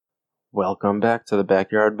Welcome back to the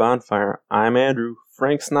Backyard Bonfire. I'm Andrew.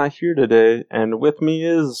 Frank's not here today, and with me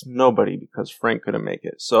is nobody because Frank couldn't make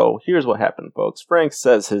it. So here's what happened, folks. Frank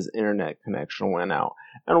says his internet connection went out,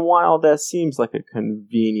 and while that seems like a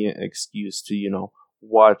convenient excuse to,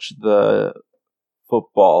 watch the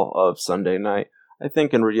football of Sunday night, I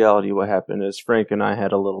think in reality what happened is Frank and I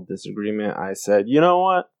had a little disagreement. I said, you know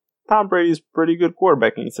what? Tom Brady's a pretty good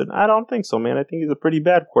quarterback. And he said, I don't think so, man. I think he's a pretty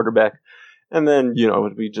bad quarterback. And then, it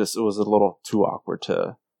was a little too awkward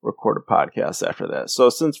to record a podcast after that. So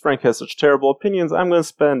since Frank has such terrible opinions, I'm going to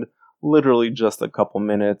spend literally just a couple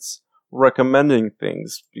minutes recommending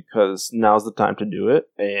things because now's the time to do it.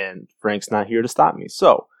 And Frank's not here to stop me.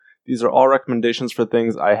 So these are all recommendations for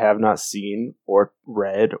things I have not seen or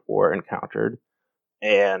read or encountered.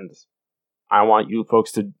 And I want you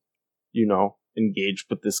folks to, engage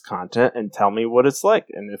with this content and tell me what it's like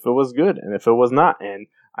and if it was good and if it was not. And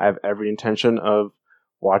I have every intention of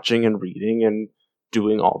watching and reading and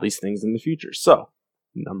doing all these things in the future. So,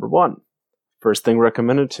 number one, first thing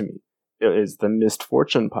recommended to me is the Missed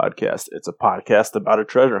Fortune podcast. It's a podcast about a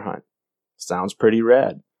treasure hunt. Sounds pretty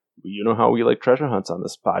rad. You know how we like treasure hunts on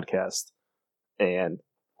this podcast. And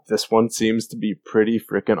this one seems to be pretty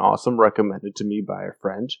freaking awesome, recommended to me by a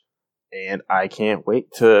friend. And I can't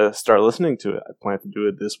wait to start listening to it. I plan to do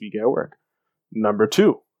it this week at work. Number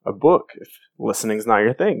two, a book. If listening's not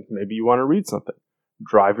your thing, maybe you want to read something.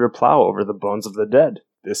 Drive Your Plow Over the Bones of the Dead.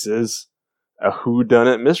 This is a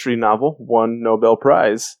whodunit mystery novel, won Nobel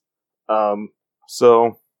Prize.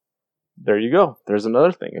 So there you go. There's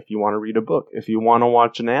another thing. If you want to read a book, if you want to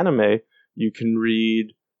watch an anime, you can read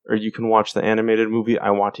or you can watch the animated movie I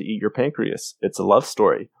Want to Eat Your Pancreas. It's a love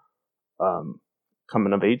story.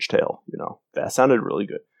 Coming of age tale, that sounded really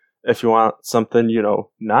good. If you want something,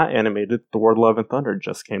 not animated, Thor Love and Thunder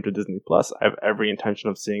just came to Disney Plus. I have every intention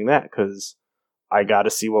of seeing that because I got to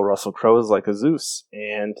see what Russell Crowe is like as Zeus.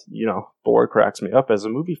 And, Thor cracks me up as a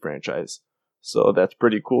movie franchise. So that's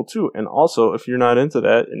pretty cool too. And also, if you're not into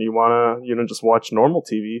that and you want to, just watch normal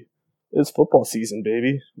TV, it's football season,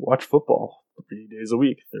 baby. Watch football 3 days a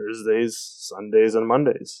week, Thursdays, Sundays, and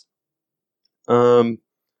Mondays.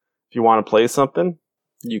 If you want to play something,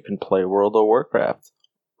 you can play World of Warcraft.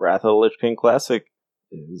 Wrath of the Lich King Classic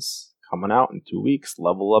is coming out in 2 weeks.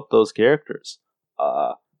 Level up those characters.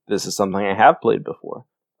 This is something I have played before,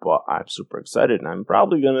 but I'm super excited, and I'm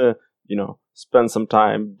probably gonna, spend some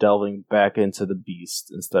time delving back into the beast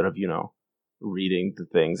instead of, reading the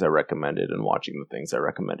things I recommended and watching the things I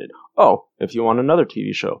recommended. Oh, if you want another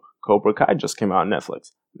TV show, Cobra Kai just came out on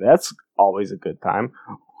Netflix. That's always a good time.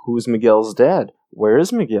 Who's Miguel's dad? Where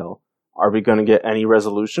is Miguel? Are we going to get any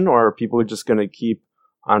resolution, or are people just going to keep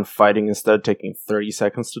on fighting instead of taking 30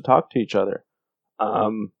 seconds to talk to each other?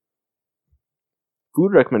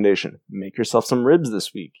 Food recommendation. Make yourself some ribs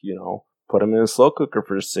this week, Put them in a slow cooker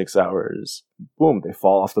for 6 hours. Boom, they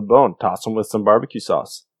fall off the bone. Toss them with some barbecue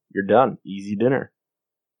sauce. You're done. Easy dinner.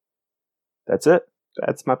 That's it.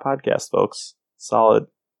 That's my podcast, folks. Solid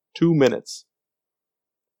 2 minutes.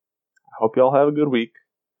 I hope you all have a good week.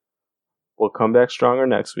 We'll come back stronger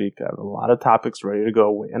next week. I have a lot of topics ready to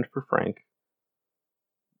go waiting for Frank.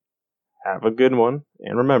 Have a good one.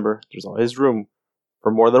 And remember, there's always room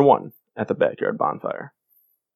for more than one at the Backyard Bonfire.